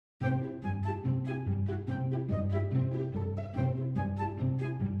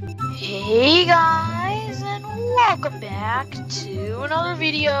Hey guys, and welcome back to another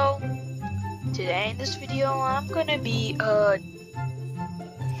video. Today in this video I'm gonna be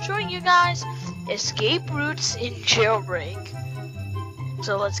showing you guys escape routes in Jailbreak.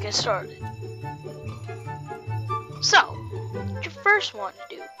 So let's get started. So what you first want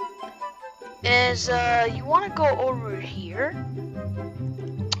to do is you want to go over here,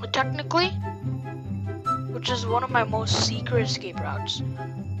 technically, which is one of my most secret escape routes.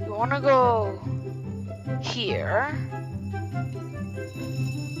 You want to go here.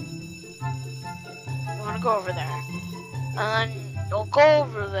 You want to go over there. And then you'll go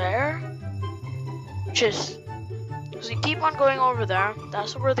over there. Just because you keep on going over there.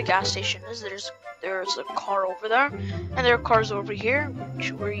 That's where the gas station is. There's a car over there. And there are cars over here,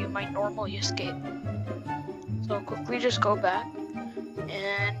 where you might normally escape. So quickly just go back.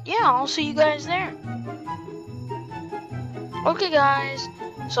 And yeah, I'll see you guys there. Okay guys.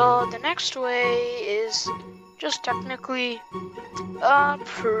 So the next way is just technically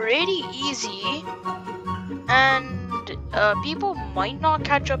pretty easy, and people might not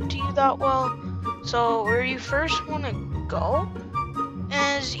catch up to you that well. So where you first want to go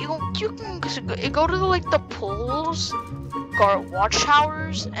is you can go to the poles, guard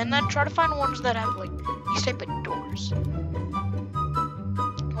watchtowers, and then try to find ones that have like these type of doors.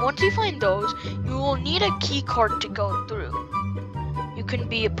 Once you find those, you will need a key card to go through. You can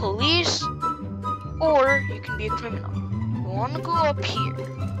be a police, or you can be a criminal. You want to go up here.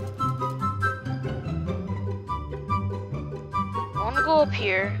 You want to go up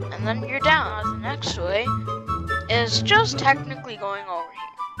here, and then you're down. The next way is just technically going over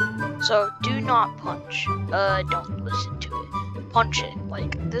here. So do not punch. Don't listen to it. Punch it.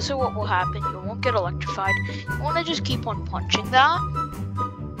 Like, this is what will happen. You won't get electrified. You want to just keep on punching that.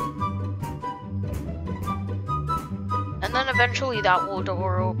 And then eventually that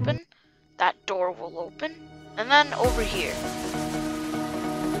door will open. And then over here,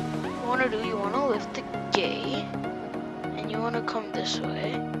 you want to lift the gate, and you want to come this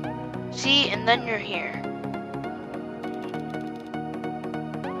way. See, and then you're here.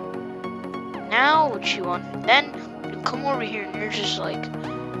 Now what you want, then you come over here and you're just like,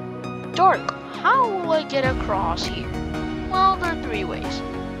 dark, how will I get across here? Well, there are 3 ways.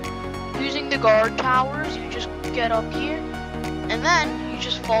 Using the guard towers, you just get up here, and then you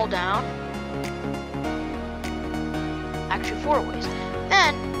just fall down. Actually 4 ways.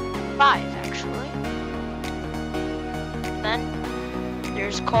 Then 5 actually. Then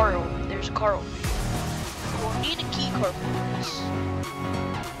there's a car over here. We'll need a key card for this.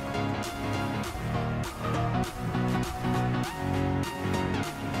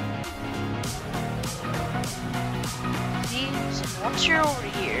 See, so once you're over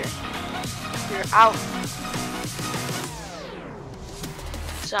here, you're out.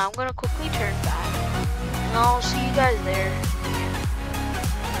 So I'm gonna quickly turn back, and I'll see you guys there.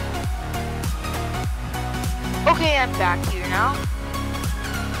 Okay, I'm back here now.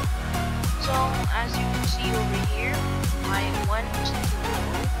 So as you can see over here, I went through,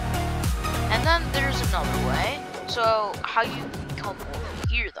 and then there's another way. So how you come over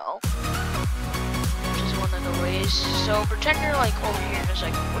here though, which is one of the ways. So pretend you're like over here, and it's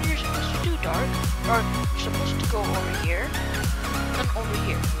like, what are you supposed to do, Dark? Or you're supposed to go over here. And over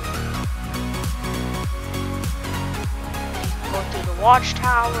here. Go through the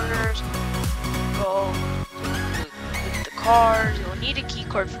watchtowers, go with the cars. You'll need a key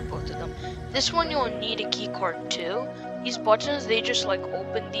card for both of them. This one you'll need a key card too. These buttons, they just like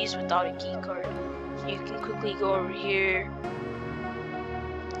open these without a key card. So you can quickly go over here.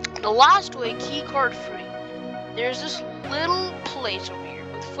 The last way, key card free. There's this little place over here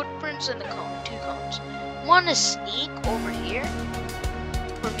with footprints and the two cones. One is sneak over here.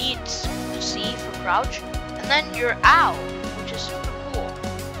 For me, it's C for crouch, and then you're out, which is super cool.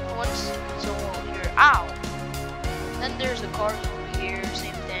 So you're out. Then there's the cars over here,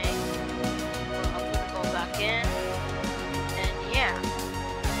 same thing. I'm gonna go back in, and yeah.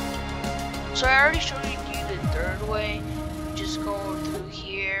 So I already showed you the 3rd way. Just go through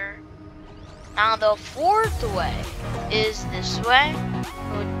here. Now the 4th way is this way.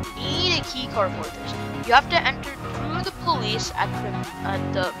 You need a key card for this. You have to enter through the police at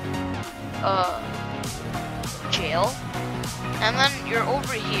the jail, and then you're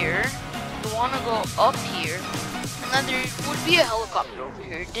over here. You want to go up here, and then there would be a helicopter over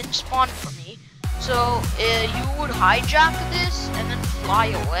here. It didn't spawn for me, so you would hijack this and then fly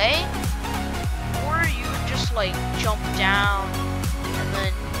away, or you would just like jump down, and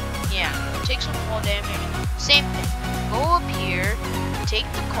then yeah, take some fall damage. Same thing. Go up here, take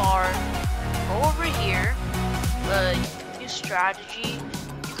the car, go over here. Use strategy.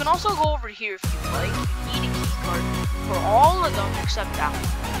 You can also go over here if you like. You need a key card for all of them except that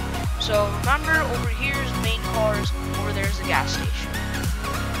one. So remember, over here is the main cars, over there is the gas station.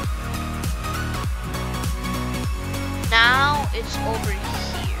 Now it's over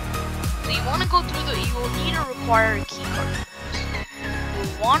here. So you want to go through you will need to require a key card.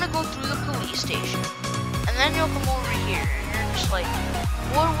 You'll want to go through the police station, and then you'll come over here, and you're just like,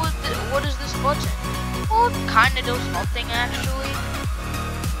 what is this button? Well, it kind of does nothing actually.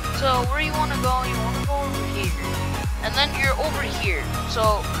 So where you want to go? You want to go over here, and then you're over here.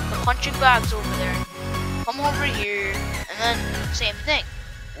 So the punching bag's over there. Come over here, and then same thing.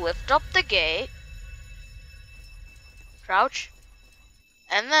 Lift up the gate. Crouch.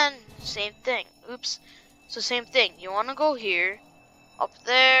 And then same thing. Oops. So same thing. You want to go here, up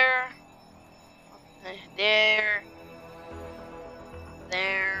there, there,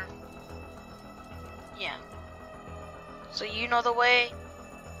 there. Yeah. So you know the way.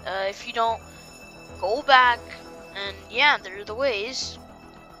 If you don't, go back. And yeah, there are the ways.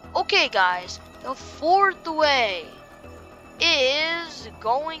 Okay, guys. The fourth way is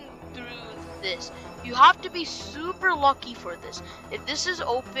going through this. You have to be super lucky for this. If this is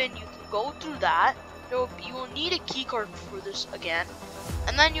open, you can go through that. You will need a key card for this again,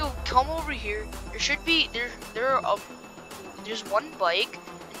 and then you'll come over here. There should be there's one bike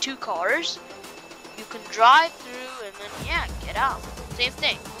and 2 cars. You can drive through, and then yeah, get out. Same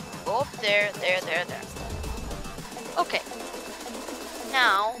thing. Go up there, there. Okay.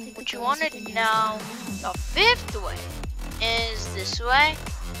 Now, what you want to do now, the 5th way is this way.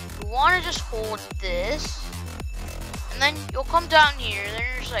 You want to just hold this, and then you'll come down here, and then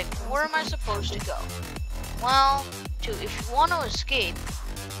you're just like, where am I supposed to go? Well, if you want to escape,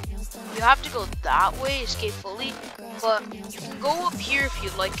 you have to go that way, escape fully, but you can go up here if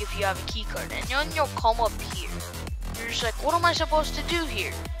you'd like, if you have a key card, and then you'll come up here. You're just like, what am I supposed to do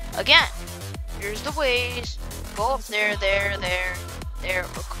here? Again, here's the ways. Go up there, or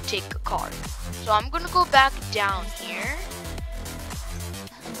take a card. So I'm gonna go back down here.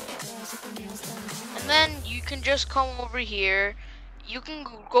 And then you can just come over here. You can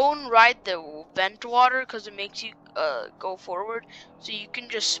go and ride the vent water because it makes you go forward. So you can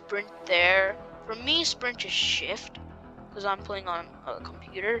just sprint there. For me, sprint is shift because I'm playing on a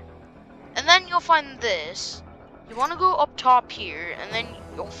computer. And then you'll find this. You want to go up top here, and then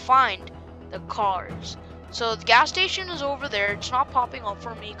you'll find the cars. So the gas station is over there. It's not popping up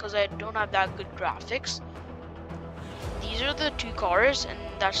for me because I don't have that good graphics. These are the 2 cars, and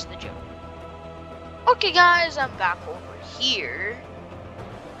that's the joke. Okay guys, I'm back over here.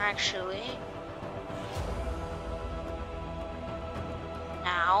 Actually.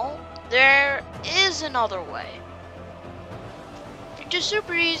 Now, there is another way. It's just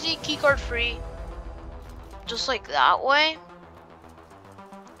super easy, keycard free. Just like that way.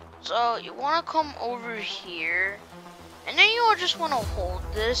 So you want to come over here, and then you just want to hold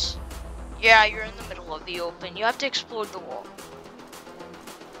this. Yeah, you're in the middle of the open. You have to explode the wall.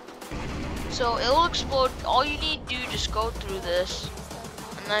 So it'll explode. All you need to do, just go through this,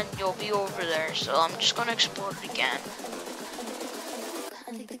 and then you'll be over there. So I'm just gonna explode it again.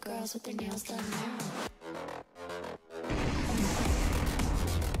 I think the girls with their nails done now.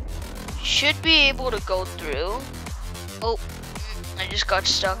 Should be able to go through. Oh, I just got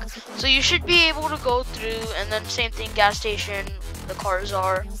stuck. So you should be able to go through, and then same thing, gas station, the cars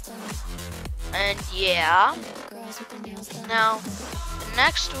are. And yeah. Now, the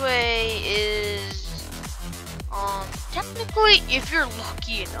next way is, technically, if you're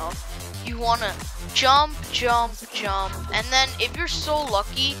lucky enough, you wanna jump, and then if you're so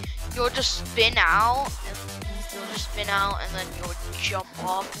lucky, you'll just spin out, and then you'll jump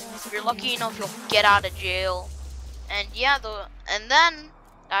off. If you're lucky enough, you'll get out of jail. And yeah, and then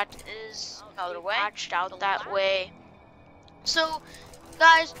that is another way. Patched out that way. So,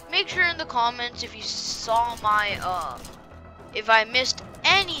 guys, make sure in the comments if you saw my if I missed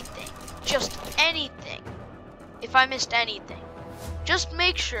anything, just anything. If I missed anything, just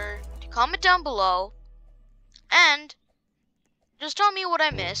make sure to comment down below and just tell me what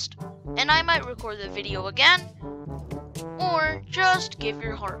I missed, and I might record the video again, or just give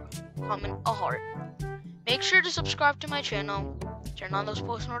your comment a heart. Make sure to subscribe to my channel, turn on those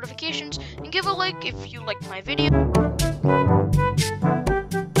post notifications, and give a like if you liked my video.